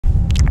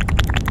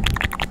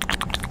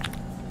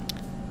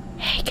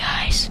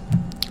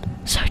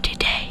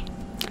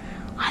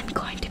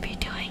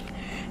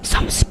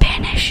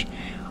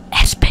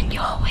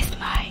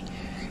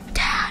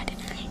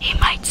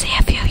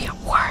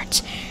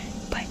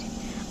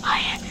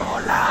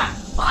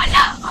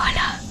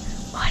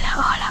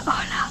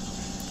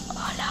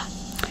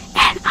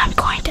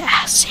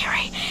ask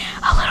Siri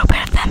a little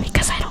bit of them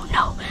because I don't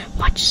know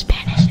much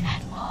Spanish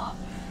at all.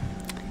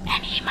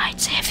 And he might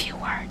say a few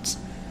words.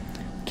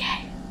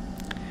 Okay.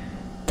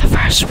 The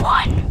first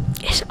one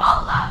is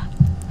hola.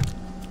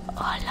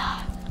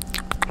 Hola.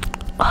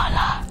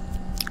 Hola.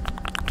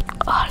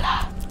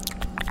 Hola.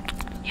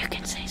 You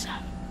can say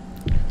some.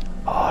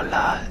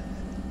 Hola.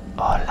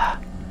 Hola.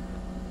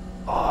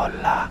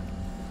 Hola.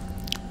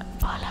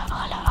 Hola,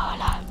 hola,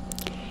 hola.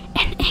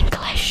 In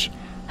English,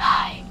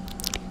 hi.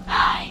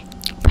 Hi.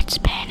 But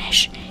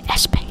Spanish,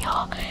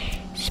 español.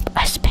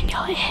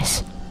 Español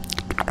is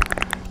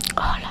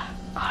hola.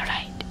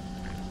 Alright.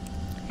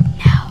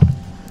 Now,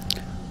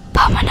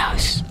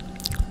 vámonos.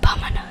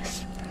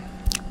 Vámonos.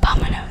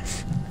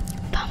 Vámonos.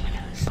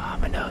 Vámonos.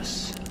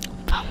 Vámonos.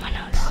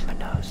 Vámonos.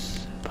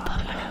 Vámonos.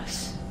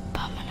 Vámonos.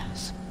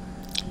 Vámonos.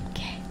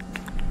 Okay.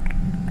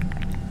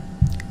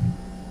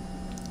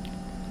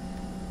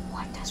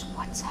 What does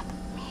what's up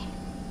mean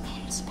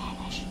in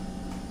Spanish?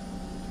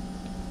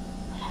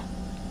 Hello?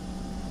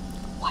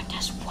 What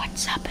does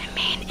what's up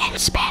mean in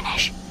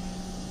Spanish?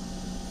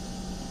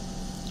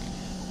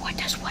 What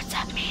does what's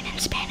up mean in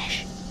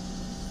Spanish?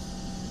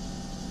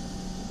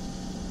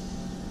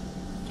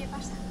 ¿Qué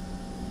pasa?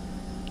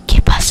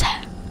 ¿Qué pasa?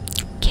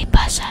 ¿Qué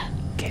pasa?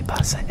 ¿Qué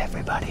pasa,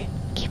 everybody?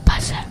 ¿Qué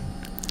pasa?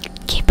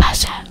 ¿Qué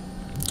pasa?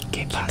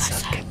 ¿Qué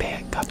pasa? ¿Qué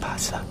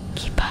pasa?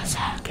 ¿Qué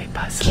pasa? ¿Qué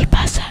pasa? ¿Qué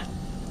pasa?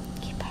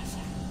 ¿Qué pasa?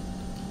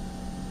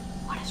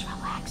 What does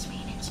relax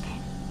mean in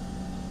Spanish?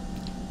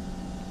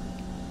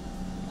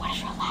 What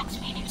does relax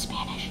mean in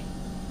Spanish?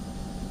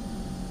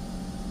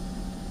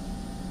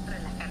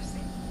 Relajarse.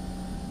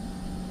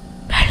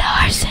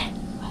 Relajarse.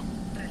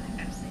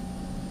 Relajarse.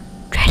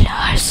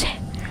 Relajarse.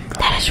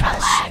 That is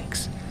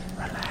relax.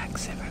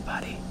 Relax,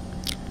 everybody.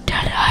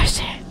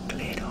 Relajarse.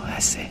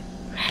 Relajarse.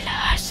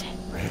 Relajarse.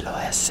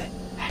 Relajarse.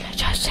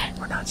 Relajarse.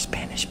 We're not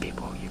Spanish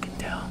people, you can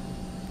tell.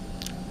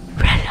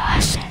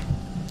 Relajarse.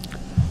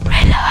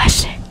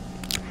 Relajarse.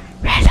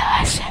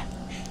 Relajarse.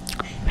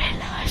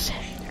 Relajarse.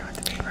 You have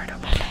to be right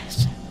up.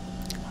 Relajarse.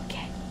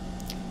 Okay.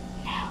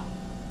 Now,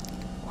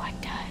 what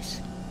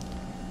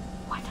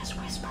does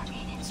whisper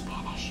mean in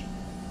Spanish?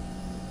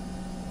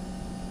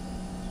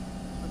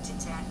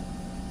 Cuchichear.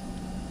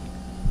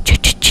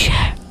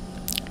 Chuchichia.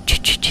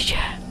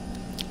 Chuchichia.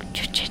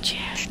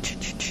 Chuchichia.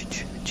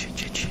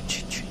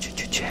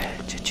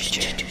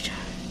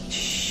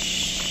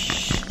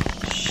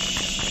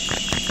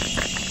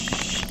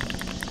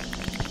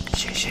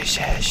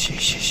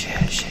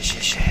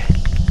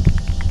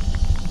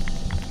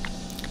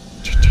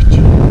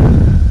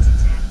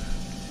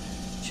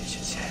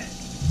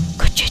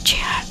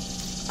 Chuchichia.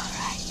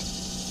 Alright.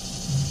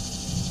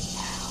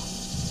 Now,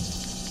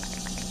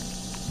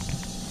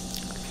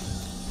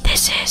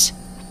 this is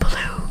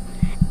blue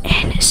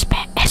in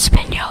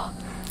Espanol.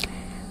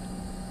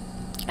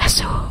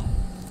 Azul.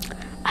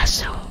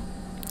 Azul.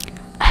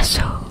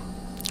 Azul.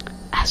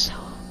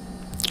 Azul.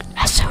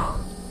 Azul.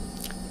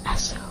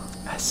 Azul.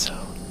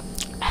 Azul.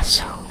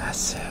 Azul.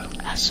 Azul.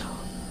 Azul.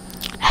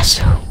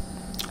 Azul.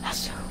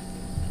 Azul.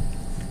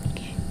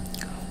 Okay.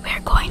 We're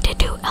going to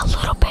do a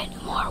little bit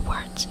more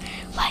words,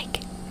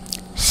 like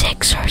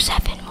 6 or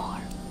 7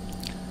 more.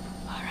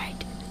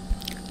 Alright.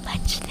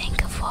 Let's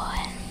think of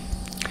one.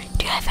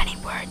 Do you have any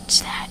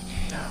words that...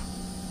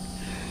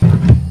 No.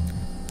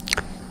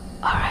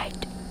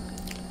 Alright.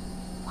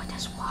 What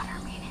does water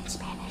mean in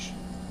Spanish?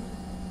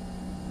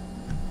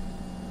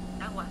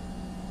 Agua.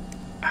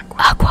 Agua.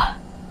 Aqua.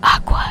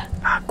 Agua.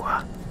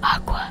 Aqua.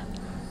 Aqua.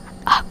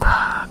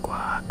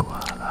 Agua.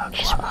 Agua.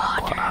 Is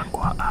water.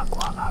 Agua.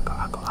 Agua.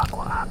 Agua.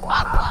 Agua. Agua.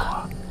 Agua.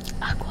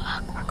 Aqua.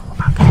 Aqua.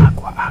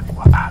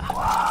 Agua.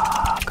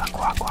 Agua.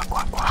 Agua.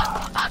 Agua.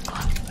 Aqua.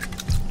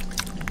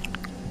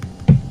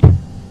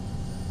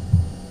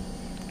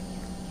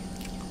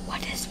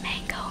 What does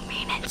mango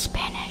mean in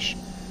Spanish?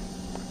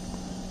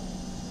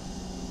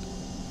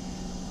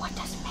 What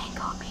does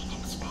mango mean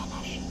in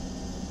Spanish?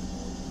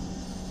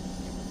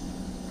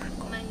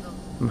 Mango.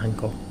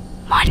 Mango.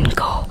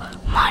 Mango.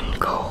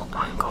 Mango.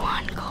 Mango.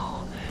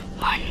 Mango.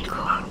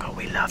 Mango. Mango.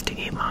 We love to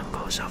eat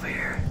mangoes over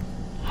here.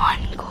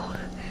 Mango.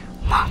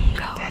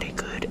 Mango. Very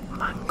good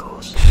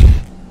mangoes.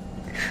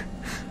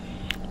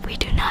 We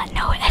do not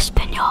know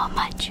Espanol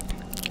much.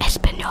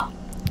 Espanol.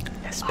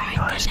 Español.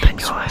 Alright, the Español.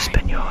 next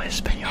Español. word.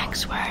 Español.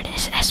 Next word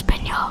is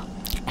Espanol.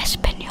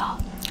 Espanol.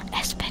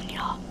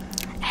 Espanol.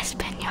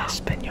 Espanol.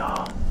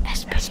 Español.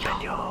 Espanol.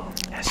 Español.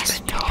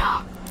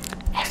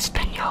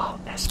 Espanol.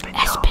 Español.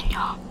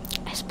 Espanol.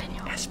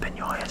 Espanol.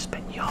 Español.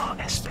 Español.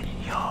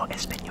 Español.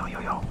 Español. Yo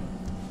yo.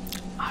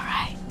 All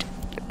right.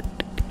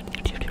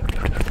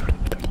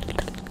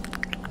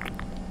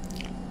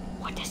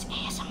 What does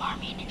ASMR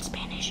mean in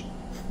Spanish?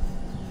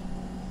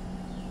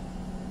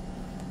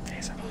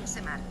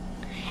 ASMR.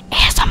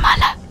 ASMR.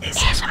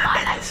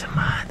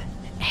 ASMR.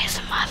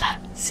 ASMR.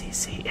 Sí,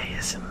 sí,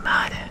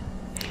 ASMR.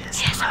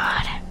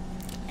 ASMR.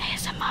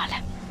 ASMR.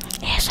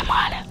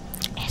 ASMR.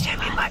 Give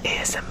me my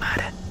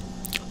ASMR.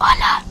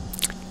 Hola.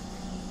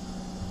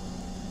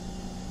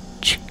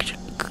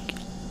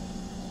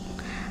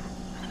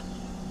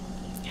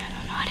 I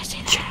don't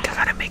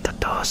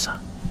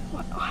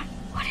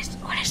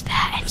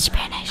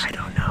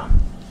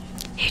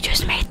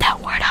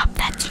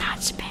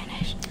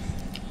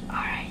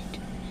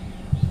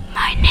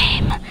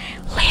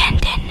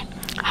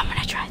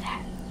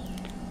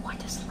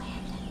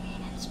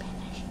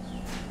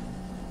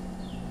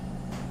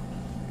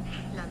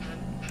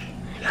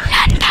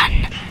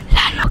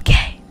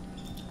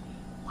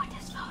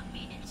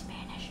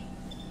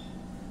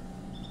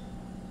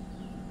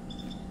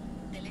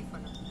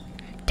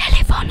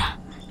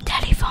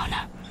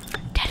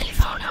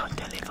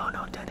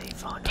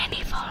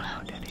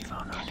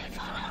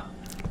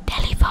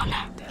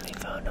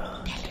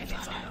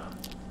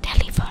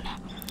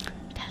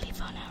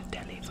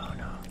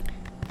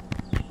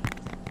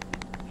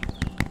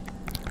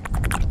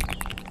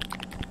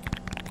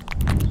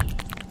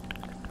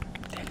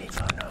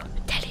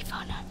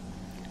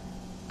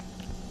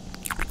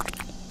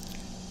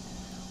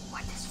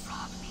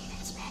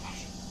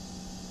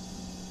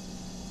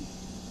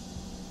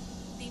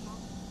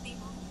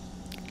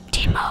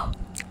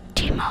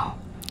Timo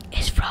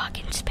is frog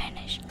in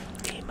Spanish.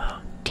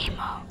 Timo.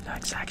 Timo.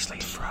 That's actually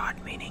fraud,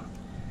 meaning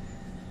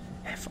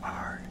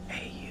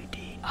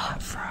F-R-A-U-D. Oh,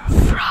 Fraud.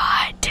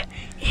 fraud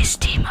is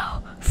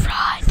Timo.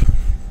 Fraud.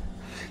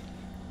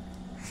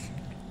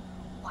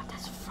 What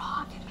does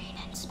frog mean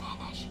in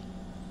Spanish?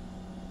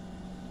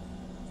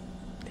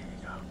 There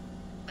you go.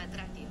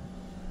 Patratio.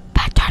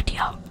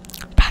 Patatio.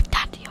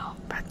 Patatio.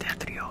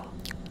 Patrio.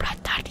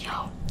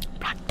 Patatio.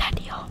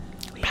 Patatio.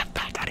 We have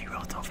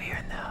Patrio over here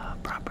in the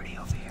property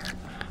over here.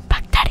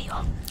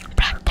 Patatio.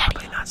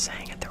 Probably Patatio. not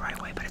saying it the right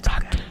way, but it's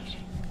okay.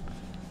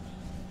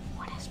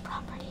 What does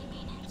property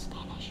mean in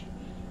Spanish?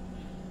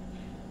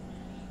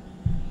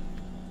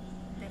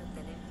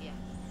 Pertenencia.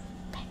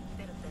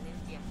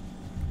 Pertenencia.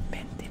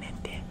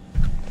 Pentinente.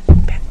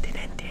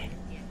 Pentinente.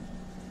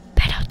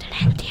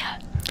 Pertenencia.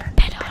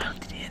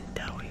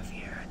 Pentinente over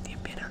here. The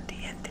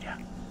pentinente.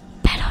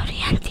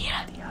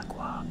 Pertenencia. The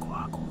agua,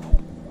 agua, agua.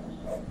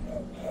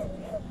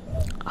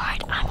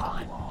 Alright, I'm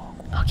going.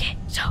 Okay,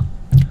 so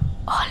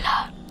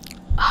hola,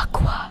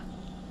 aqua.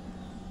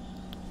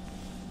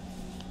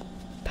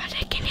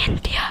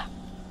 Pertenencia.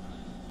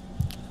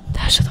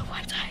 Those are the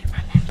ones I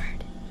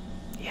remembered.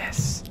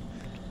 Yes.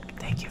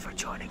 Thank you for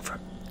joining for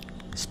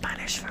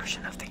Spanish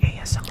version of the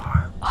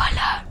ASMR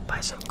Hola, by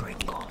some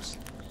gringos.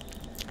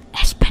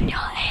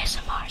 español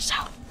ASMR. So,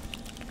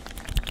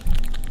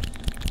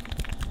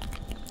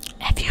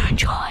 if you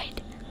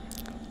enjoyed,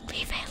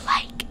 leave a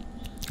like.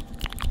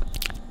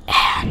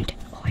 And,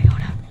 oh wait,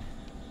 hold up.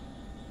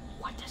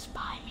 What does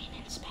bye mean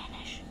in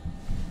Spanish?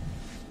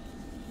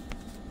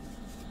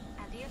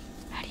 Adiós.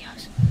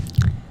 Adios.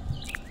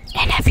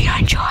 And if you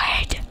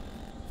enjoyed,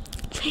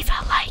 leave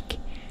a like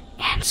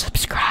and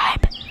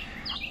subscribe.